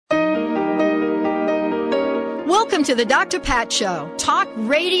Welcome to the Dr. Pat Show. Talk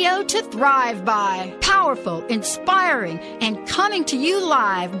radio to thrive by. Powerful, inspiring, and coming to you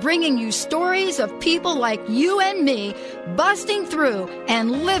live, bringing you stories of people like you and me, busting through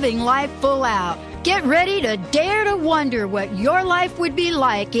and living life full out. Get ready to dare to wonder what your life would be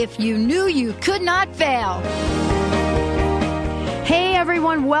like if you knew you could not fail. Hey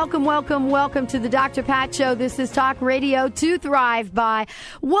everyone, welcome to the Dr. Pat Show. This is Talk Radio to Thrive By.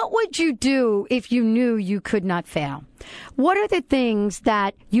 What would you do if you knew you could not fail? What are the things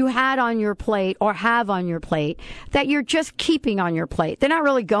that you had on your plate or have on your plate that you're just keeping on your plate? They're not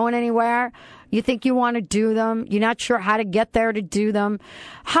really going anywhere. You think you want to do them. You're not sure how to get there to do them.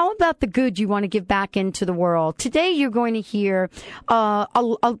 How about the good you want to give back into the world? Today you're going to hear,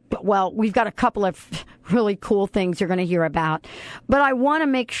 we've got a couple of really cool things you're going to hear about. But I want to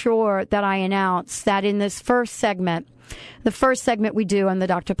make sure that I announce that in this first segment, the first segment we do on the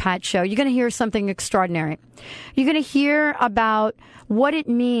Dr. Pat Show, you're going to hear something extraordinary. You're going to hear about what it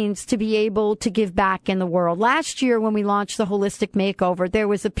means to be able to give back in the world. Last year when we launched the Holistic Makeover, there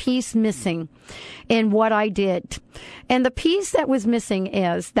was a piece missing in what I did. And the piece that was missing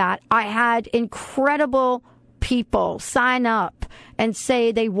is that I had incredible people sign up and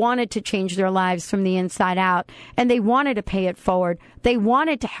say they wanted to change their lives from the inside out, and they wanted to pay it forward. They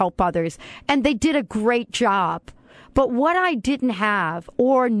wanted to help others, and they did a great job. But what I didn't have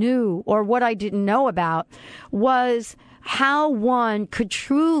or knew or what I didn't know about was how one can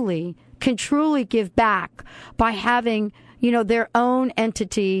truly give back by having, their own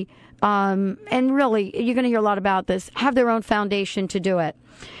entity, and really, you're going to hear a lot about this, have their own foundation to do it.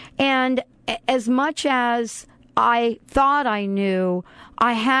 And as much as I thought I knew,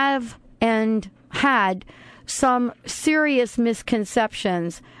 I have and had some serious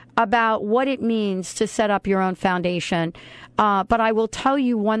misconceptions about what it means to set up your own foundation. But I will tell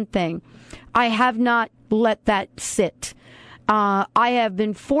you one thing. I have not let that sit. I have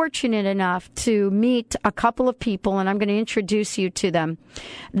been fortunate enough to meet a couple of people, and I'm going to introduce you to them,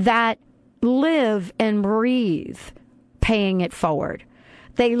 that live and breathe paying it forward.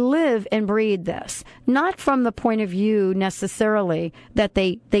 They live and breathe this, not from the point of view necessarily that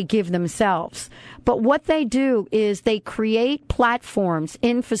they give themselves, but what they do is they create platforms,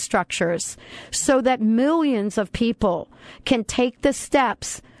 infrastructures, so that millions of people can take the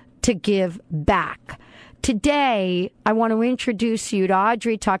steps to give back. Today, I want to introduce you to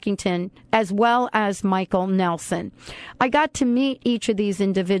Audrey Tuckington as well as Michael Nelson. I got to meet each of these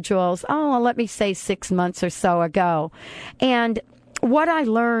individuals, let me say 6 months or so ago, and what I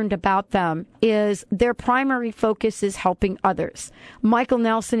learned about them is their primary focus is helping others. Michael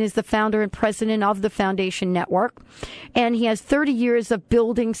Nelson is the founder and president of the Foundation Network, and he has 30 years of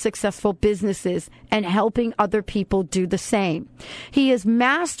building successful businesses and helping other people do the same. He is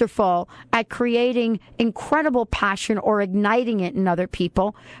masterful at creating incredible passion or igniting it in other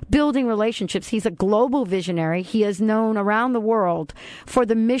people, building relationships. He's a global visionary. He is known around the world for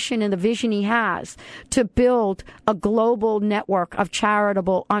the mission and the vision he has to build a global network of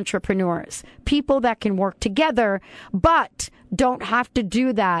charitable entrepreneurs, people that can work together, but don't have to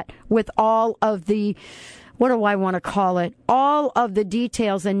do that with all of the, what do I want to call it, all of the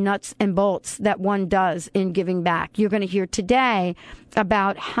details and nuts and bolts that one does in giving back. You're going to hear today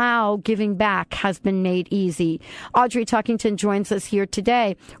about how giving back has been made easy. Audrey Tuckington joins us here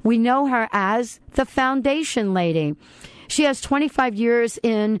today. We know her as the Foundation Lady. She has 25 years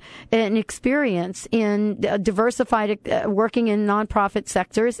in experience in diversified working in nonprofit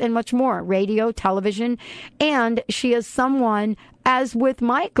sectors and much more, radio, television, and she is someone, as with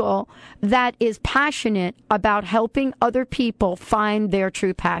Michael, that is passionate about helping other people find their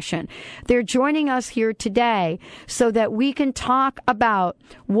true passion. They're joining us here today so that we can talk about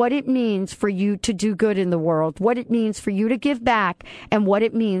what it means for you to do good in the world, what it means for you to give back, and what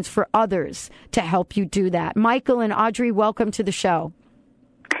it means for others to help you do that. Michael and Audrey, welcome to the show.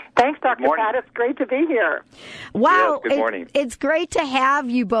 Thanks, Dr. Pat. It's great to be here. Wow. Yes, good morning. It's great to have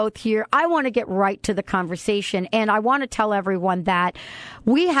you both here. I want to get right to the conversation, and I want to tell everyone that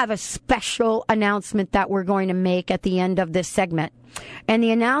we have a special announcement that we're going to make at the end of this segment. And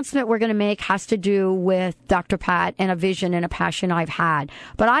the announcement we're going to make has to do with Dr. Pat and a vision and a passion I've had.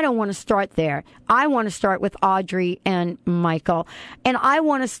 But I don't want to start there. I want to start with Audrey and Michael. And I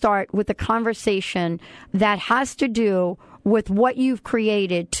want to start with a conversation that has to do with what you've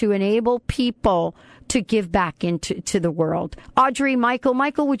created to enable people to give back into the world. Audrey, Michael,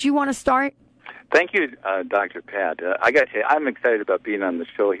 would you want to start? Thank you, Dr. Pat. I got to say, I'm excited about being on the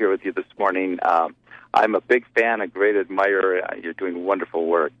show here with you this morning. I'm a big fan, a great admirer. You're doing wonderful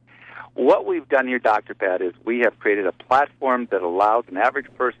work. What we've done here, Dr. Pat, is we have created a platform that allows an average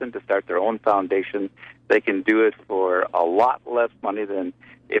person to start their own foundation. They can do it for a lot less money than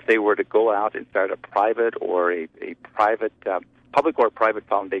if they were to go out and start a private or a private, public or private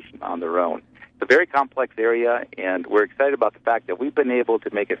foundation on their own. It's a very complex area, and we're excited about the fact that we've been able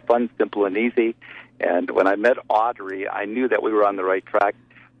to make it fun, simple, and easy. And when I met Audrey, I knew that we were on the right track.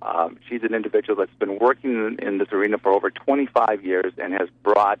 She's an individual that's been working in this arena for over 25 years and has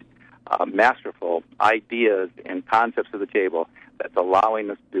brought masterful ideas and concepts to the table that's allowing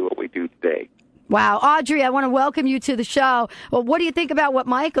us to do what we do today. Wow. Audrey, I want to welcome you to the show. Well, what do you think about what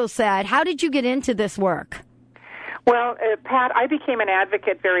Michael said? How did you get into this work? Well, Pat, I became an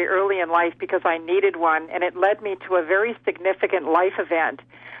advocate very early in life because I needed one, and it led me to a very significant life event.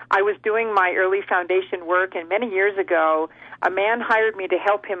 I was doing my early foundation work, and many years ago, a man hired me to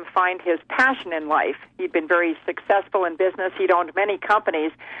help him find his passion in life. He'd been very successful in business. He'd owned many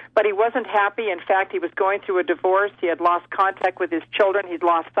companies, but he wasn't happy. In fact, he was going through a divorce. He had lost contact with his children. He'd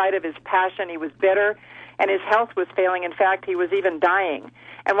lost sight of his passion. He was bitter, and his health was failing. In fact, he was even dying.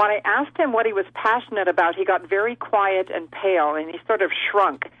 And when I asked him what he was passionate about, he got very quiet and pale, and he sort of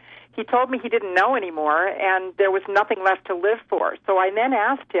shrunk. He told me he didn't know anymore, and there was nothing left to live for. So I then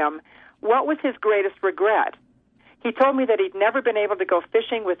asked him, what was his greatest regret? He told me that he'd never been able to go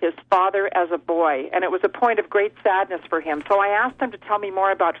fishing with his father as a boy, and it was a point of great sadness for him. So I asked him to tell me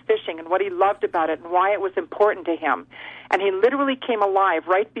more about fishing and what he loved about it and why it was important to him. And he literally came alive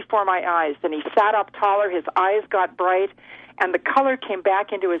right before my eyes, and he sat up taller, his eyes got bright, and the color came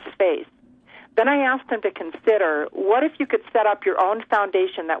back into his face. Then I asked him to consider, what if you could set up your own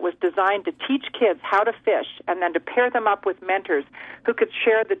foundation that was designed to teach kids how to fish and then to pair them up with mentors who could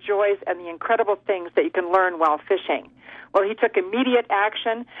share the joys and the incredible things that you can learn while fishing? Well, he took immediate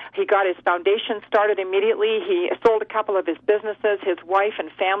action. He got his foundation started immediately. He sold a couple of his businesses. His wife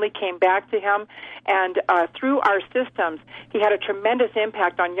and family came back to him. And through our systems, he had a tremendous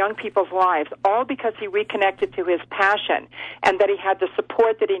impact on young people's lives, all because he reconnected to his passion and that he had the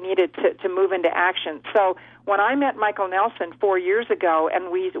support that he needed to move into action. So when I met Michael Nelson 4 years ago,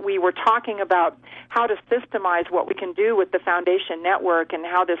 and we were talking about how to systemize what we can do with the Foundation Network and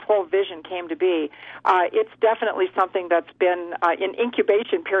how this whole vision came to be, it's definitely something that's been in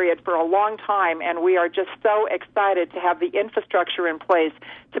incubation period for a long time, and we are just so excited to have the infrastructure in place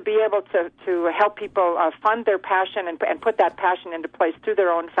to be able to help people fund their passion and put that passion into place through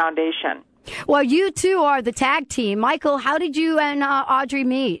their own foundation. Well, you two are the tag team. Michael, how did you and Audrey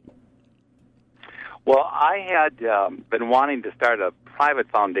meet? Well, I had been wanting to start a private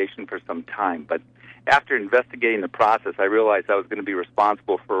foundation for some time, but after investigating the process, I realized I was going to be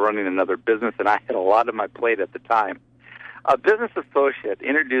responsible for running another business, and I had a lot on my plate at the time. A business associate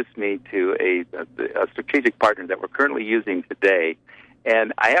introduced me to a strategic partner that we're currently using today,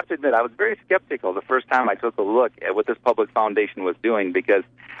 and I have to admit I was very skeptical the first time I took a look at what this public foundation was doing because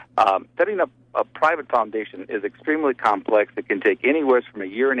setting up a private foundation is extremely complex. It can take anywhere from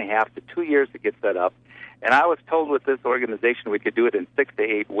 1.5 years to 2 years to get set up. And I was told with this organization we could do it in 6 to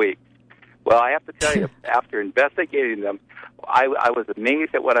 8 weeks. Well, I have to tell you, after investigating them, I was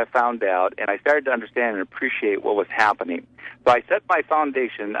amazed at what I found out, and I started to understand and appreciate what was happening. So I set my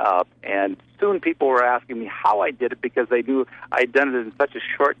foundation up, and soon people were asking me how I did it because they knew I had done it in such a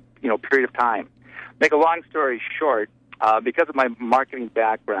short period of time. Make a long story short, because of my marketing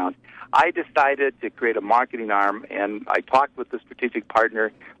background, I decided to create a marketing arm, and I talked with the strategic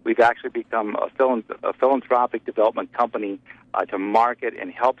partner. We've actually become a philanthropic development company to market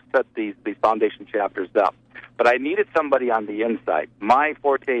and help set these foundation chapters up. But I needed somebody on the inside. My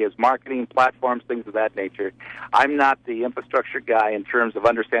forte is marketing, platforms, things of that nature. I'm not the infrastructure guy in terms of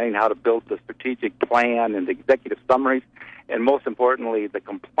understanding how to build the strategic plan and the executive summaries, and most importantly, the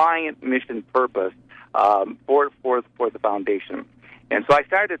compliant mission purpose for the foundation. And so I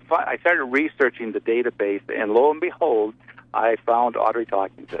started researching the database, and lo and behold, I found Audrey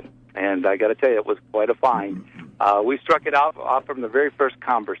Talkington. And I got to tell you, it was quite a find. We struck it off from the very first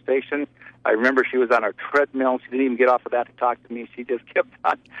conversation. I remember she was on our treadmill. She didn't even get off of that to talk to me. She just kept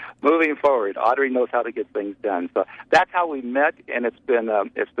on moving forward. Audrey knows how to get things done. So that's how we met, and it's been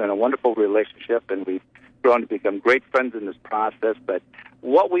a wonderful relationship, and we've grown to become great friends in this process. But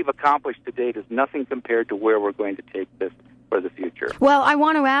what we've accomplished to date is nothing compared to where we're going to take this for the future. Well, I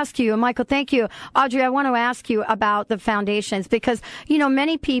want to ask you, Michael, thank you. Audrey, I want to ask you about the foundations because,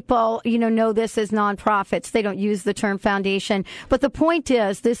 many people, know this as nonprofits. They don't use the term foundation. But the point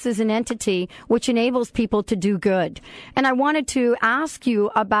is, this is an entity which enables people to do good. And I wanted to ask you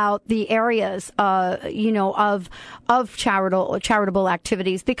about the areas, of charitable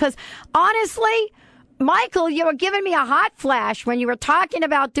activities because honestly, Michael, you were giving me a hot flash when you were talking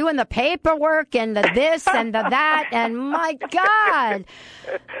about doing the paperwork and the this and the that, and my God.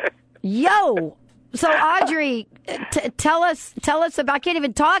 Yo. So, Audrey, tell us about, I can't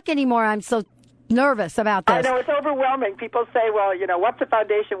even talk anymore. I'm so nervous about this. I know, it's overwhelming. People say, well, what's a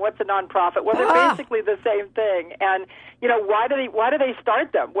foundation, what's a nonprofit? Well, they're basically the same thing. And, why do they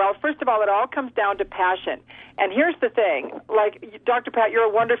start them? Well, first of all, it all comes down to passion. And here's the thing, like Dr. Pat, you're a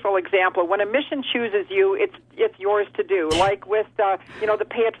wonderful example. When a mission chooses you, it's yours to do. Like with the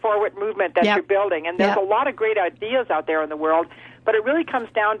Pay It Forward movement that you're building. And there's a lot of great ideas out there in the world. But it really comes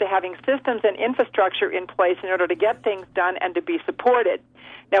down to having systems and infrastructure in place in order to get things done and to be supported.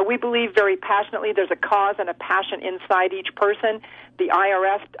 Now, we believe very passionately there's a cause and a passion inside each person. The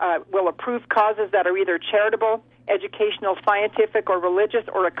IRS will approve causes that are either charitable, educational, scientific, or religious,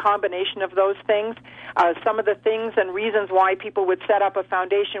 or a combination of those things. Some of the things and reasons why people would set up a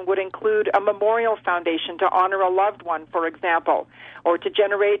foundation would include a memorial foundation to honor a loved one, for example, or to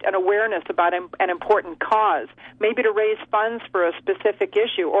generate an awareness about an important cause, maybe to raise funds for a specific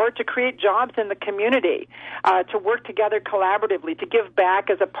issue, or to create jobs in the community, to work together collaboratively, to give back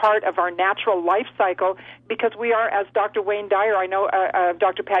as a part of our natural life cycle, because we are, as Dr. Wayne Dyer, I know,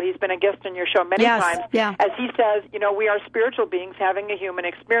 Dr. Pat, he's been a guest on your show many times, as he says, we are spiritual beings having a human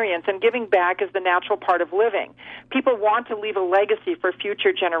experience, and giving back is the natural part of living. People want to leave a legacy for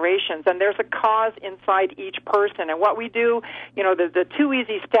future generations, and there's a cause inside each person. And what we do, the two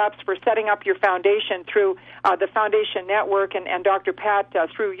easy steps for setting up your foundation through the Foundation Network and Dr. Pat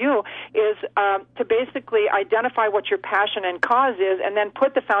through you is to basically identify what your passion and cause is, and then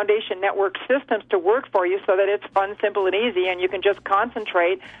put the Foundation Network systems to work for you so that it's fun, simple, and easy, and you can just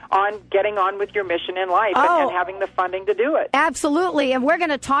concentrate on getting on with your mission in life and having the funding to do it. Absolutely, and we're going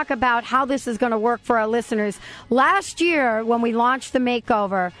to talk about how this is going to work for our listeners. Last year, when we launched the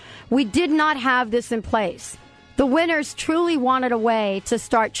makeover, we did not have this in place. The winners truly wanted a way to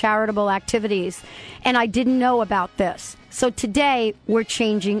start charitable activities, and I didn't know about this. So today, we're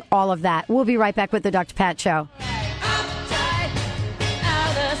changing all of that. We'll be right back with the Dr. Pat Show.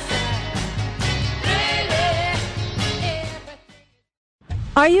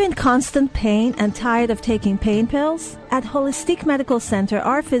 Are you in constant pain and tired of taking pain pills? At Holistic Medical Center,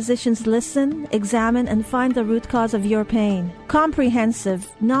 our physicians listen, examine, and find the root cause of your pain.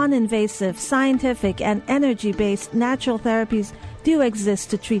 Comprehensive, non-invasive, scientific, and energy-based natural therapies do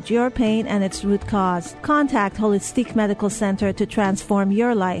exist to treat your pain and its root cause. Contact Holistic Medical Center to transform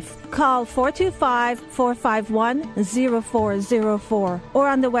your life. Call 425-451-0404 or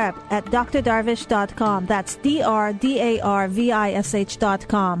on the web at drdarvish.com. That's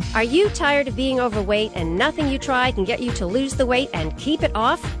drdarvish.com. Are you tired of being overweight and nothing you try can get you to lose the weight and keep it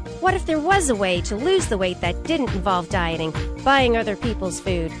off? What if there was a way to lose the weight that didn't involve dieting, buying other people's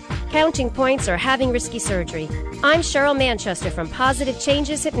food, counting points, or having risky surgery? I'm Cheryl Manchester from Positive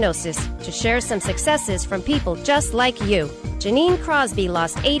Changes Hypnosis to share some successes from people just like you. Janine Crosby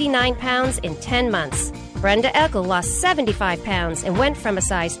lost 89 pounds in 10 months. Brenda Eckel lost 75 pounds and went from a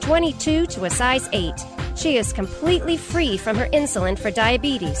size 22 to a size 8. She is completely free from her insulin for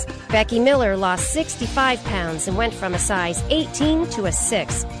diabetes. Becky Miller lost 65 pounds and went from a size 18 to a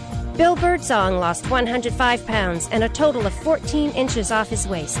 6. Bill Birdsong lost 105 pounds and a total of 14 inches off his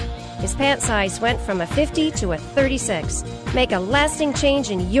waist. His pant size went from a 50 to a 36. Make a lasting change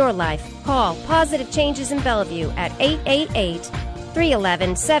in your life. Call Positive Changes in Bellevue at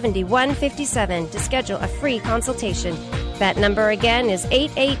 888-311-7157 to schedule a free consultation. That number again is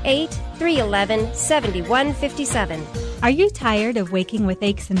 888-311-7157. Are you tired of waking with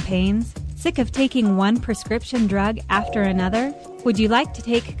aches and pains? Sick of taking one prescription drug after another? Would you like to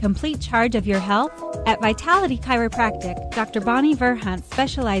take complete charge of your health? At Vitality Chiropractic, Dr. Bonnie Verhunt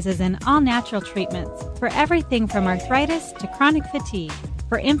specializes in all-natural treatments for everything from arthritis to chronic fatigue.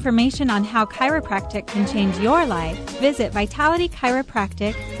 For information on how chiropractic can change your life, visit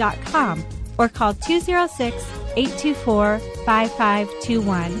vitalitychiropractic.com or call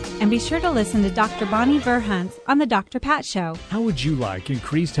 206-824-5521. And be sure to listen to Dr. Bonnie Verhunt on The Dr. Pat Show. How would you like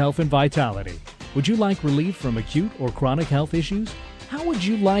increased health and vitality? Would you like relief from acute or chronic health issues? How would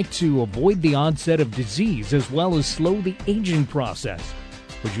you like to avoid the onset of disease as well as slow the aging process?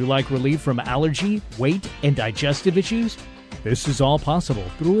 Would you like relief from allergy, weight, and digestive issues? This is all possible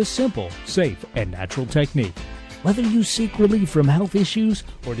through a simple, safe, and natural technique. Whether you seek relief from health issues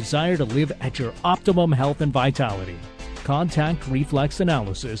or desire to live at your optimum health and vitality, contact reflex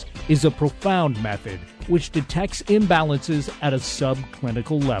analysis is a profound method which detects imbalances at a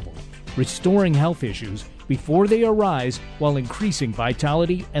subclinical level, restoring health issues before they arise while increasing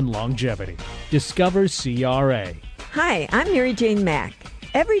vitality and longevity. Discover CRA. Hi, I'm Mary Jane Mack.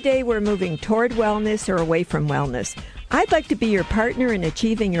 Every day we're moving toward wellness or away from wellness. I'd like to be your partner in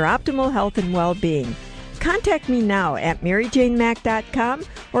achieving your optimal health and well-being. Contact me now at MaryJaneMack.com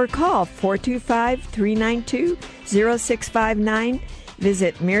or call 425-392-0659.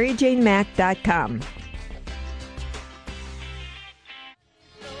 Visit MaryJaneMack.com.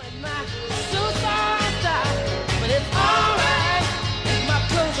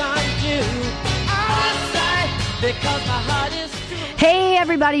 Hey,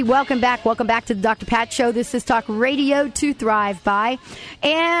 everybody. Welcome back. Welcome back to the Dr. Pat Show. This is Talk Radio to Thrive By.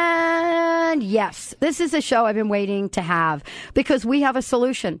 And yes, this is a show I've been waiting to have because we have a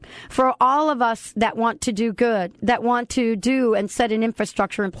solution for all of us that want to do good, that want to do and set an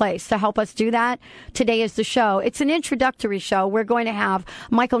infrastructure in place to help us do that. Today is the show. It's an introductory show. We're going to have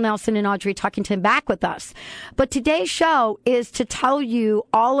Michael Nelson and Audrey Tuckington back with us. But today's show is to tell you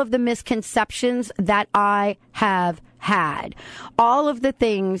all of the misconceptions that I have had, all of the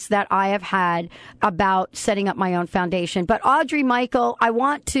things that I have had about setting up my own foundation. But Audrey, Michael, I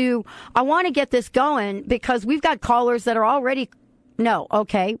want to get this going because we've got callers that are already. No,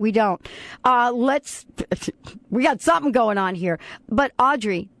 okay, we don't. We got something going on here. But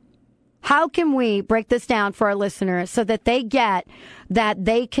Audrey, how can we break this down for our listeners so that they get that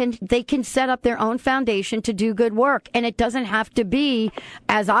they can set up their own foundation to do good work, and it doesn't have to be,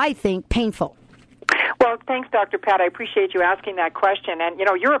 as I think, painful? Well, thanks, Dr. Pat. I appreciate you asking that question. And,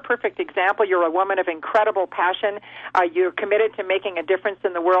 you're a perfect example. You're a woman of incredible passion. You're committed to making a difference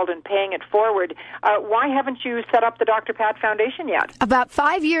in the world and paying it forward. Why haven't you set up the Dr. Pat Foundation yet? About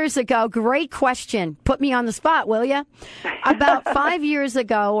 5 years ago, great question. Put me on the spot, will you? About 5 years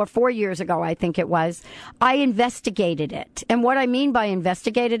ago, or 4 years ago, I think it was, I investigated it. And what I mean by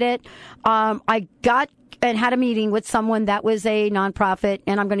investigated it, I got and had a meeting with someone that was a nonprofit,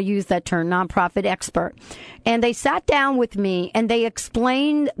 and I'm going to use that term, nonprofit expert. And they sat down with me and they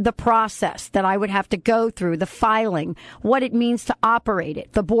explained the process that I would have to go through, the filing, what it means to operate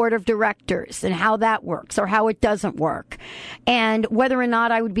it, the board of directors and how that works or how it doesn't work, and whether or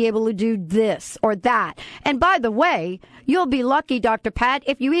not I would be able to do this or that. And by the way, you'll be lucky, Dr. Pat,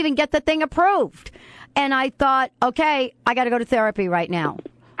 if you even get the thing approved. And I thought, okay, I got to go to therapy right now.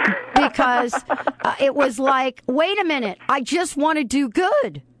 Because it was like, wait a minute, I just want to do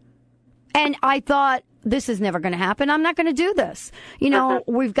good. And I thought, this is never going to happen. I'm not going to do this.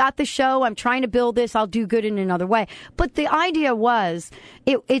 We've got the show. I'm trying to build this. I'll do good in another way. But the idea was,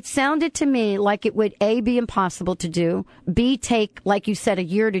 it sounded to me like it would, A, be impossible to do, B, take, like you said, a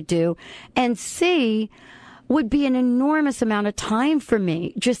year to do, and C, would be an enormous amount of time for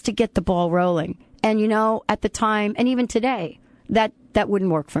me just to get the ball rolling. And, at the time, and even today, that wouldn't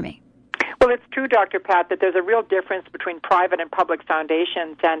work for me. Well, it's true, Dr. Pat, that there's a real difference between private and public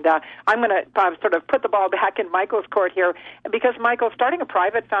foundations, and I'm going to sort of put the ball back in Michael's court here, because, Michael, starting a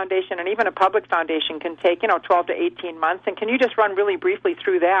private foundation and even a public foundation can take, 12 to 18 months, and can you just run really briefly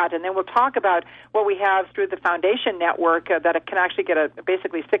through that, and then we'll talk about what we have through the foundation network that it can actually get a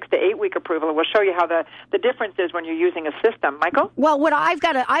basically 6 to 8 week approval, and we'll show you how the difference is when you're using a system. Michael? Well, I've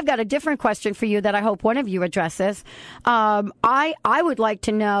got a different question for you that I hope one of you addresses. I would like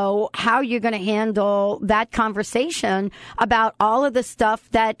to know how you're going to handle that conversation about all of the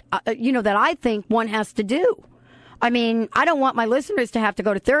stuff that, that I think one has to do. I mean, I don't want my listeners to have to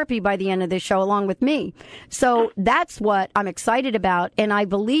go to therapy by the end of this show along with me. So that's what I'm excited about, and I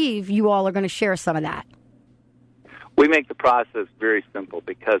believe you all are going to share some of that. We make the process very simple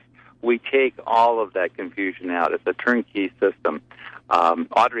because we take all of that confusion out. It's a turnkey system.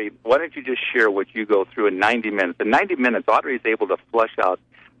 Audrey, why don't you just share what you go through in 90 minutes? In 90 minutes, Audrey is able to flesh out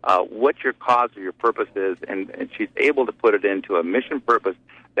what your cause or your purpose is, and she's able to put it into a mission purpose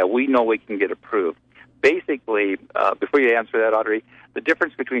that we know we can get approved. Basically, before you answer that, Audrey, the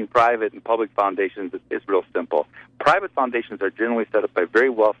difference between private and public foundations is real simple. Private foundations are generally set up by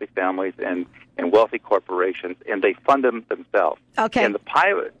very wealthy families and wealthy corporations, and they fund them themselves. Okay. In the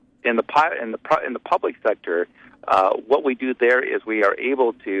public sector, what we do there is we are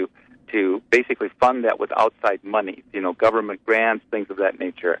able to basically fund that with outside money, government grants, things of that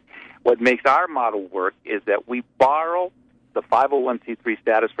nature. What makes our model work is that we borrow the 501c3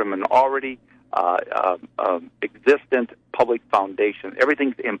 status from an already existent public foundation.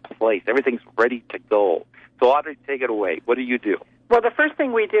 Everything's in place. Everything's ready to go. So, Audrey, take it away. What do you do? Well, the first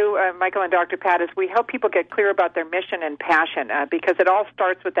thing we do, Michael and Dr. Pat, is we help people get clear about their mission and passion because it all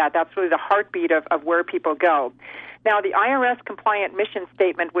starts with that. That's really the heartbeat of where people go. Now, the IRS-compliant mission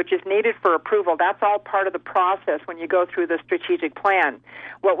statement, which is needed for approval, that's all part of the process when you go through the strategic plan.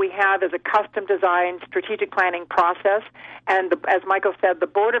 What we have is a custom-designed strategic planning process, and as Michael said, the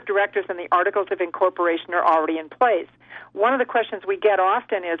board of directors and the articles of incorporation are already in place. One of the questions we get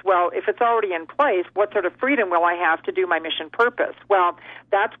often is, well, if it's already in place, what sort of freedom will I have to do my mission purpose? Well,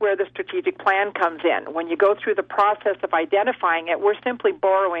 that's where the strategic plan comes in. When you go through the process of identifying it, we're simply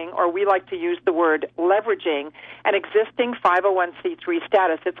borrowing, or we like to use the word leveraging, an existing 501c3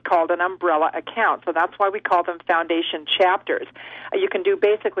 status. It's called an umbrella account. So that's why we call them foundation chapters. You can do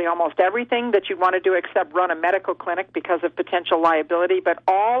basically almost everything that you want to do except run a medical clinic because of potential liability, but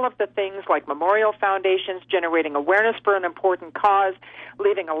all of the things like memorial foundations, generating awareness for an important cause,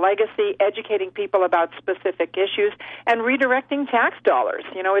 leaving a legacy, educating people about specific issues, and redirecting tax dollars.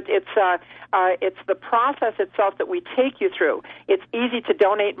 You know, it's the process itself that we take you through. It's easy to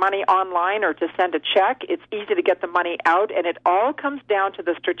donate money online or to send a check. It's easy to get the money out, and it all comes down to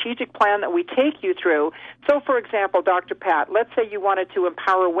the strategic plan that we take you through. So, for example, Dr. Pat, let's say you wanted to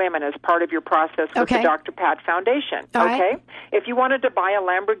empower women as part of your process with the Dr. Pat Foundation. All okay? right. If you wanted to buy a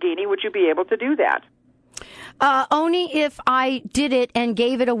Lamborghini, would you be able to do that? Only if I did it and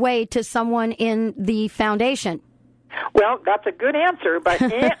gave it away to someone in the foundation. Well, that's a good answer, but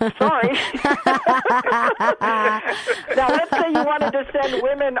sorry. Now, let's say you wanted to send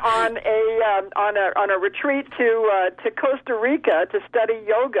women on a retreat to Costa Rica to study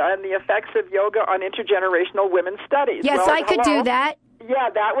yoga and the effects of yoga on intergenerational women's studies. Yes, well, I could do that.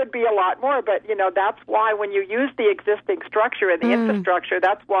 Yeah, that would be a lot more, but that's why when you use the existing structure and the infrastructure,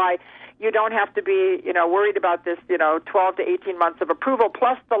 that's why you don't have to be worried about this 12 to 18 months of approval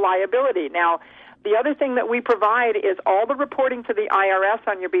plus the liability. Now, the other thing that we provide is all the reporting to the IRS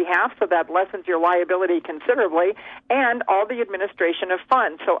on your behalf, so that lessens your liability considerably, and all the administration of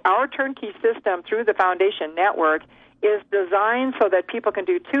funds. So our turnkey system through the Foundation Network is designed so that people can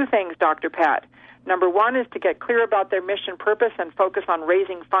do two things, Dr. Pat. Number one is to get clear about their mission purpose and focus on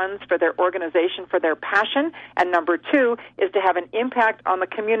raising funds for their organization, for their passion. And number two is to have an impact on the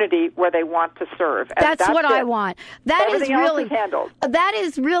community where they want to serve. And that's what I want. Everything else is handled. That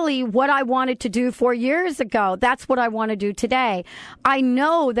is really what I wanted to do 4 years ago. That's what I want to do today. I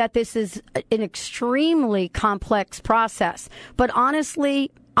know that this is an extremely complex process, but honestly,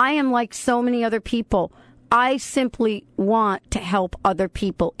 I am like so many other people. I simply want to help other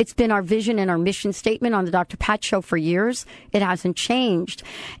people. It's been our vision and our mission statement on the Dr. Pat Show for years. It hasn't changed.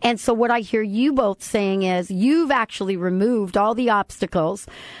 And so what I hear you both saying is you've actually removed all the obstacles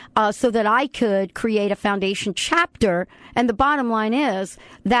so that I could create a foundation chapter. And the bottom line is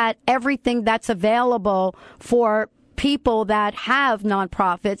that everything that's available for people that have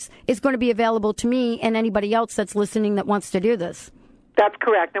nonprofits is going to be available to me and anybody else that's listening that wants to do this. That's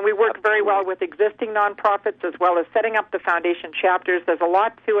correct, and we work very well with existing nonprofits as well as setting up the foundation chapters. There's a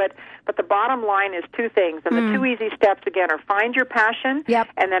lot to it, but the bottom line is two things, and the two easy steps, again, are find your passion,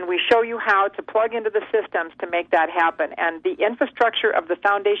 and then we show you how to plug into the systems to make that happen. And the infrastructure of the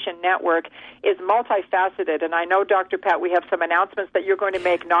Foundation Network is multifaceted, and I know, Dr. Pat, we have some announcements that you're going to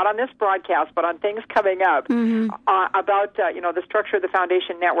make, not on this broadcast, but on things coming up, about the structure of the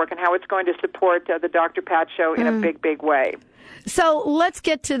Foundation Network and how it's going to support the Dr. Pat Show in a big, big way. So let's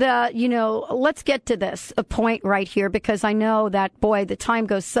get to this point right here, because I know that, boy, the time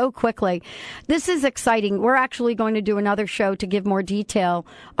goes so quickly. This is exciting. We're actually going to do another show to give more detail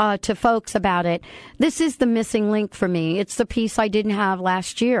to folks about it. This is the missing link for me. It's the piece I didn't have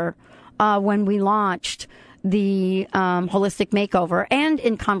last year when we launched the holistic makeover, and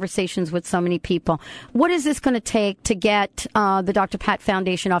in conversations with so many people. What is this going to take to get the Dr. Pat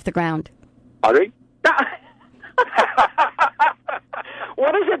Foundation off the ground? Audrey?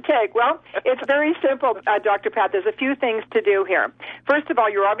 What does it take? Well, it's very simple, Dr. Pat. There's a few things to do here. First of all,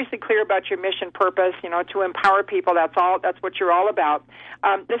 you're obviously clear about your mission purpose, to empower people. That's what you're all about.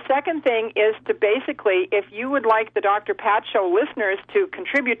 The second thing is to basically, if you would like the Dr. Pat Show listeners to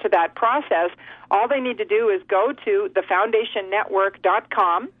contribute to that process, all they need to do is go to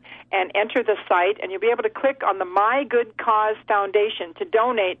thefoundationnetwork.com and enter the site, and you'll be able to click on the My Good Cause Foundation to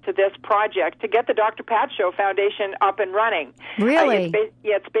donate to this project to get the Dr. Pat Show Foundation up and running. Really?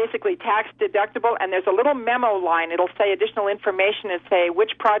 It's basically tax deductible, and there's a little memo line. It'll say additional information and say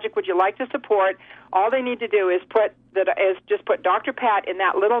which project would you like to support. All they need to do is just put Dr. Pat in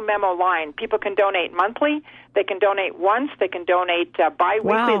that little memo line. People can donate monthly. They can donate once. They can donate bi-weekly.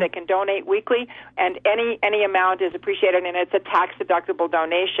 Wow. They can donate weekly, and any amount is appreciated, and it's a tax-deductible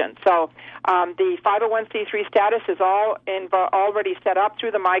donation. So the 501c3 status is already set up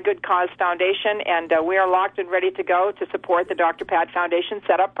through the My Good Cause Foundation, and we are locked and ready to go to support the Dr. Pat Foundation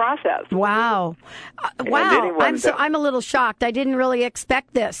setup process. Wow. Wow. I'm a little shocked. I didn't really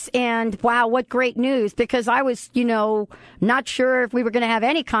expect this. And wow, what great news, because I was, not sure if we were going to have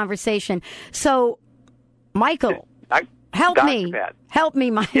any conversation. So, Michael, help Dr. me. Pat. Help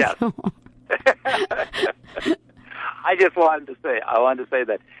me, Michael. Yes. I wanted to say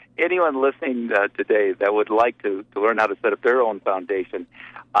that anyone listening today that would like to learn how to set up their own foundation,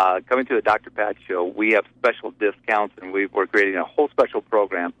 coming to the Dr. Pat Show, we have special discounts, and we're creating a whole special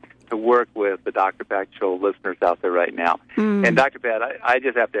program to work with the Dr. Pat Show listeners out there right now. And Dr. Pat, I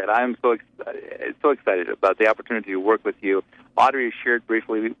just have to add, I'm so excited about the opportunity to work with you. Audrey shared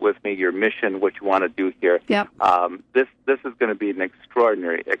briefly with me your mission, what you want to do here. Yep. This is going to be an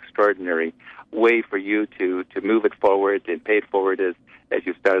extraordinary way for you to move it forward and pay it forward as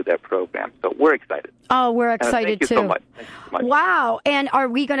you started that program. So we're excited. Oh, we're excited thank you too. So much. Thank you so much. Wow. And are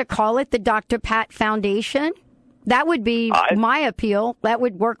we going to call it the Dr. Pat Foundation? That would be my appeal. That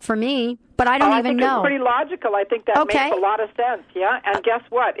would work for me, but I don't even know. It's pretty logical. I think that makes a lot of sense, yeah? And guess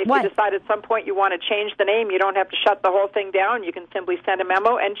what? If you decide at some point you want to change the name, you don't have to shut the whole thing down. You can simply send a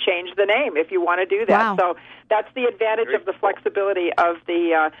memo and change the name if you want to do that. Wow. So that's the advantage of the flexibility of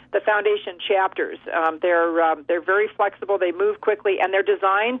the foundation chapters. They're very flexible. They move quickly, and they're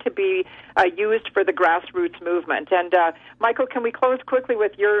designed to be used for the grassroots movement. And Michael, can we close quickly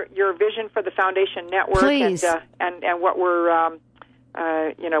with your vision for the foundation network? Please. And what we're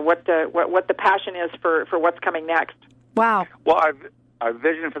what the passion is for what's coming next. Wow. Well, our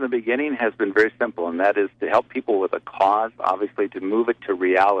vision from the beginning has been very simple, and that is to help people with a cause, obviously, to move it to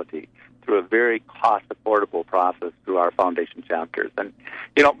reality through a very cost-affordable process through our foundation chapters. And,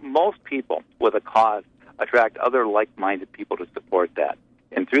 most people with a cause attract other like-minded people to support that.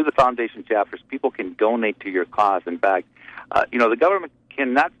 And through the foundation chapters, people can donate to your cause. In fact, the government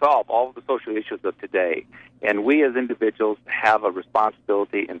cannot solve all of the social issues of today. And we as individuals have a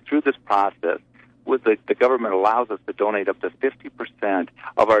responsibility, and through this process, the government allows us to donate up to 50%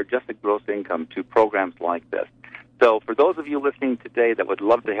 of our adjusted gross income to programs like this. So for those of you listening today that would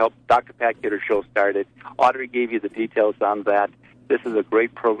love to help Dr. Pat get her show started, Audrey gave you the details on that. This is a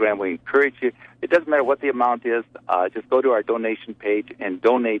great program. We encourage you. It doesn't matter what the amount is. Just go to our donation page and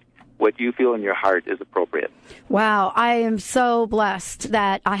donate what you feel in your heart is appropriate. Wow, I am so blessed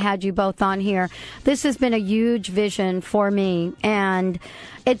that I had you both on here. This has been a huge vision for me, and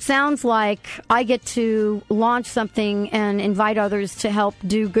it sounds like I get to launch something and invite others to help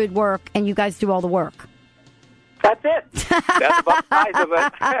do good work, and you guys do all the work. That's it. That's about the size of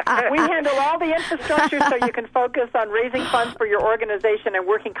it. We handle all the infrastructure so you can focus on raising funds for your organization and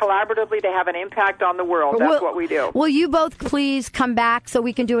working collaboratively to have an impact on the world. That's what we do. Will you both please come back so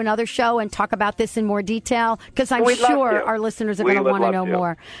we can do another show and talk about this in more detail? Because I'm sure our listeners are going to want to know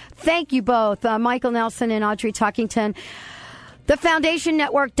more. Thank you both, Michael Nelson and Audrey Talkington.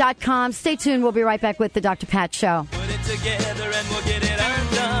 TheFoundationNetwork.com. Stay tuned. We'll be right back with the Dr. Pat Show. Put it together and we'll get it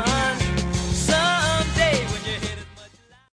undone.